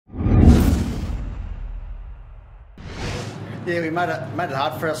Yeah, we made it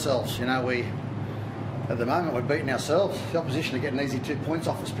hard for ourselves. You know, at the moment we're beating ourselves. The opposition are getting easy 2 points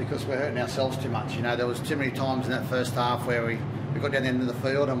off us because we're hurting ourselves too much. You know, there was too many times in that first half where we got down the end of the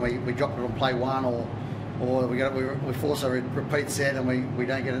field and we dropped it on play one, or we force a repeat set and we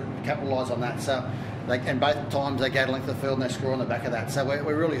don't get to capitalise on that. So, and both times they go to length of the field and they score on the back of that. So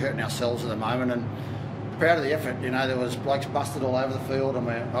we're really hurting ourselves at the moment, and proud of the effort. You know, there was blokes busted all over the field, and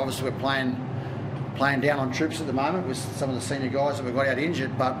we're playing down on troops at the moment with some of the senior guys that we've got out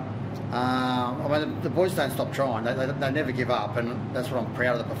injured, but I mean, the boys don't stop trying. They never give up, and that's what I'm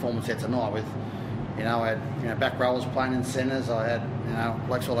proud of the performance here tonight. With, you know, I had back rowers playing in centres. I had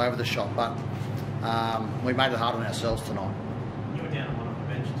blokes all over the shop, but we made it hard on ourselves tonight. You were down on one of the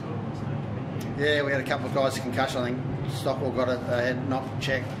bench too at one stage. Yeah, we had a couple of guys with concussion. I think Stockwell got a head knock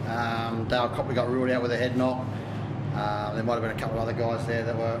check. Dale Copley got ruled out with a head knock. There might have been a couple of other guys there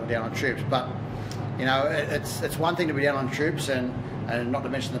that were down on troops, but you know, it's one thing to be down on troops, and not to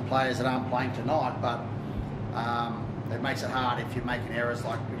mention the players that aren't playing tonight, but it makes it hard if you're making errors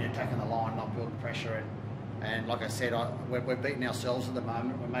like when you're attacking the line, not building pressure. And like I said, we're beating ourselves at the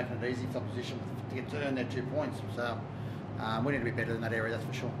moment. We're making it easy for the opposition to earn their 2 points. So we need to be better in that area, that's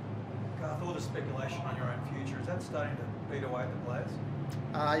for sure. Garth, all the speculation on your own future, is that starting to beat away at the players?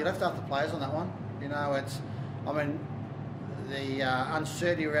 You'll have to ask the players on that one. You know, the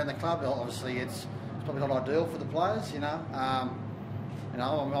uncertainty around the club, obviously it's probably not ideal for the players. I'm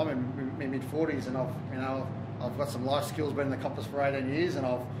in my mid-40s, and I've got some life skills, been in the Coppers for 18 years, and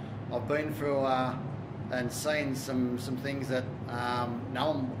I've been through and seen some things that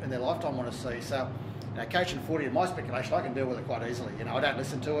no one in their lifetime want to see. So, coaching footy, in my speculation, I can deal with it quite easily. I don't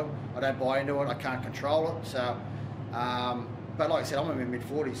listen to it, I don't buy into it, I can't control it. So, but like I said, I'm in my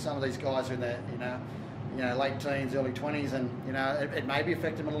mid-40s. Some of these guys are in their late teens, early 20s, and it may be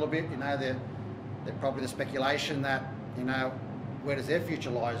affecting them a little bit. They're probably the speculation that where does their future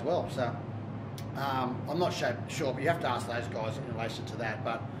lie as well. So I'm not sure, but you have to ask those guys in relation to that.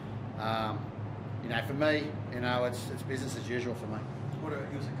 But for me, it's business as usual for me. What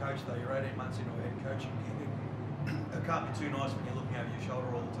about you as a coach though? You're 18 months into head coaching. It can't be too nice when you're looking over your shoulder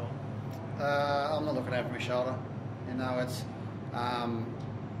all the time. I'm not looking over my shoulder. It's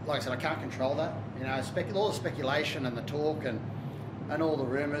like I said, I can't control that. All the speculation and the talk and all the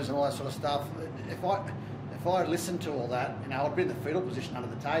rumours and all that sort of stuff. If I listened to all that, I'd be in the fetal position under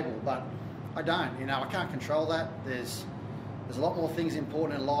the table. But I don't. I can't control that. There's a lot more things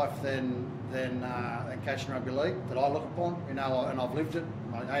important in life than coaching rugby league that I look upon. And I've lived it.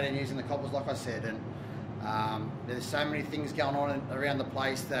 18 years in the Coppers, like I said, and there's so many things going on around the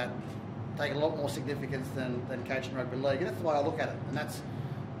place that take a lot more significance than coaching rugby league. And that's the way I look at it. And that's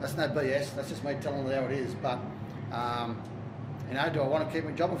no BS. That's just me telling it how it is. But do I want to keep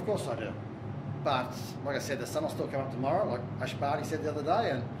my job? Of course I do. But like I said, the sun will still come up tomorrow, like Ash Barty said the other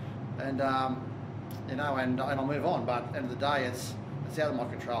day, and I'll move on. But at the end of the day, it's out of my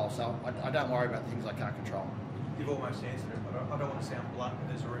control. So I don't worry about things I can't control. You've almost answered it, but I don't want to sound blunt. But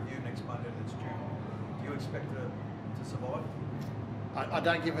there's a review next Monday that's due. Do you expect it to survive? I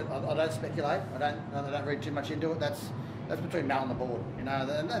don't give it. I don't speculate. I don't read too much into it. That's between Mel and the board. And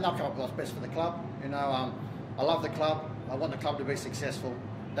they'll come up with what's best for the club. I love the club. I want the club to be successful.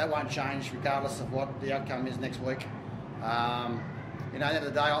 That won't change regardless of what the outcome is next week. At the end of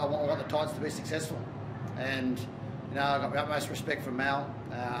the day, I want the Titans to be successful. And, I've got the utmost respect for Mal.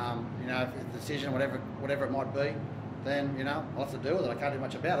 If the decision, whatever it might be, then, I'll have to deal with it. I can't do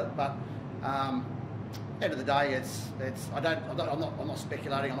much about it. But at the end of the day, I'm not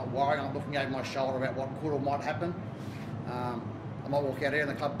speculating, I'm not worrying, I'm not looking over my shoulder about what could or might happen. I might walk out here and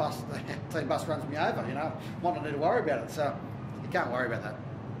the club team bus runs me over, might not need to worry about it. So you can't worry about that.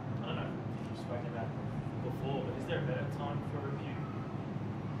 I don't know if you've spoken about it before, but is there a better time for a review?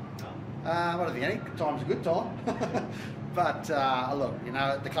 I don't think any time's a good time. But look,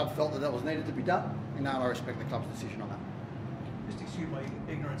 the club felt that was needed to be done. I respect the club's decision on that. Just excuse my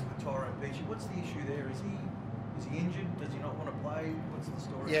ignorance with Tyrone Beachy. What's the issue there? Is he injured? Does he not want to play? What's the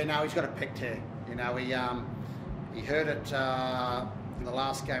story? Yeah, no, he's got a pec tear. He hurt it in the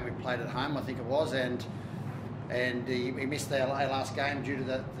last game we played at home, I think it was, and he missed our last game due to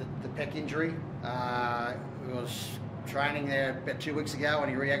the pec injury. He was training there about 2 weeks ago, and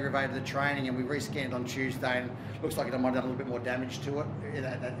he re-aggravated the training, and we rescanned on Tuesday, and it looks like it might have done a little bit more damage to it in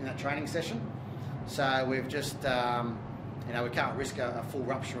that training session. So we've just, we can't risk a full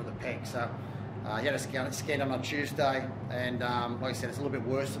rupture of the pec. So he had a scan done on Tuesday, and like I said, it's a little bit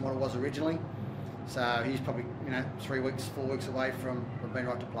worse than what it was originally. So he's probably 3 weeks, 4 weeks away from being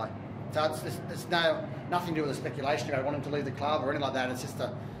right to play. So it's nothing to do with the speculation. I want him to leave the club or anything like that. It's just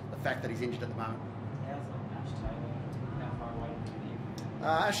the fact that he's injured at the moment. How's the match table? How far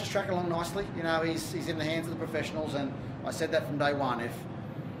Ash is tracking along nicely. You know, he's in the hands of the professionals, and I said that from day one. If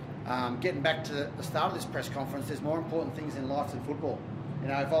getting back to the start of this press conference, there's more important things in life than football. You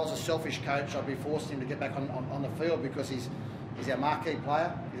know, if I was a selfish coach, I'd be forcing him to get back on the field because he's our marquee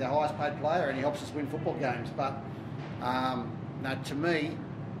player, he's our highest paid player, and he helps us win football games. But no, to me,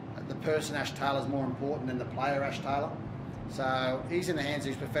 the person Ash Taylor is more important than the player Ash Taylor. So he's in the hands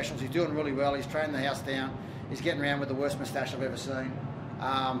of these professionals. He's doing really well. He's training the house down. He's getting around with the worst moustache I've ever seen.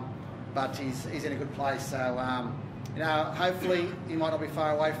 But he's in a good place. So, you know, hopefully he might not be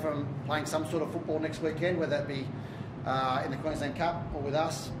far away from playing some sort of football next weekend, whether that be in the Queensland Cup or with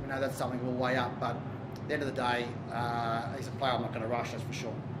us. You know, that's something we'll weigh up. But at the end of the day, he's a player I'm not going to rush, that's for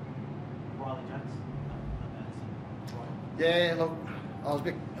sure. Riley Jones? Yeah, look, I was a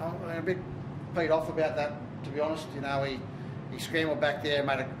bit peed off about that, to be honest. You know, he scrambled back there,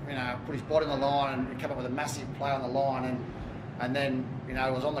 put his body on the line and came up with a massive play on the line, and then, you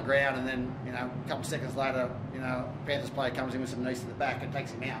know, was on the ground, and then, you know, a couple of seconds later, you know, Panthers player comes in with some knees to the back and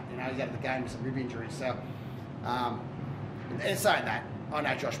takes him out. You know, he's out of the game with some rib injuries. So, and saying that, I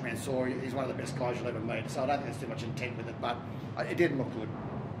know Josh Mansour, he's one of the best guys you'll ever meet, so I don't think there's too much intent with it, but it didn't look good.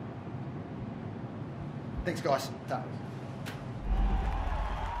 Thanks, guys.